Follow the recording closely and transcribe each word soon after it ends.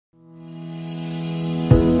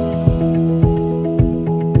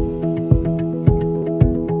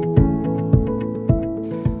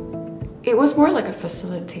was more like a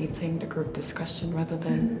facilitating the group discussion rather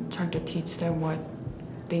than trying to teach them what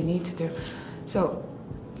they need to do. So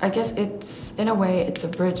I guess it's, in a way, it's a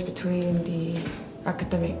bridge between the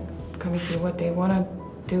academic committee, what they want to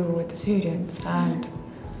do with the students, and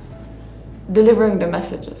delivering the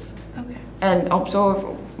messages. Okay. And observe,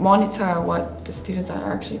 monitor what the students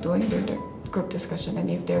are actually doing during the group discussion, and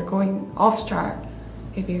if they're going off track,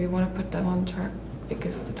 maybe we want to put them on track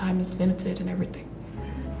because the time is limited and everything.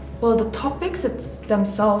 Well, the topics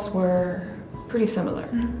themselves were pretty similar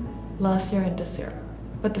last year and this year,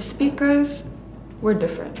 but the speakers were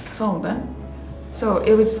different, some of them. So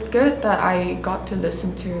it was good that I got to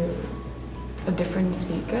listen to different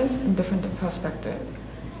speakers and different perspectives.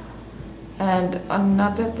 And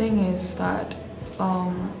another thing is that,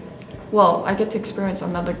 well, I get to experience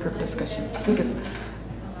another group discussion because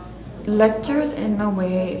lectures, in a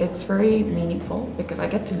way, it's very meaningful because I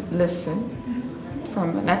get to listen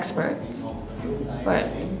from an expert, but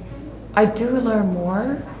I do learn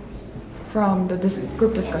more from this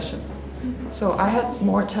group discussion. So I had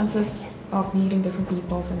more chances of meeting different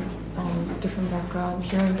people from different backgrounds,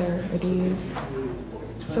 hearing their ideas.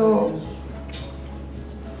 So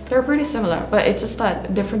they're pretty similar, but it's just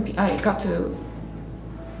that I got to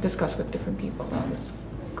discuss with different people. That was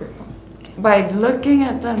great fun. By looking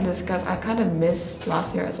at them discuss, I kind of missed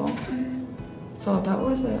last year as well. So that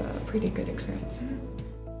was a pretty good experience.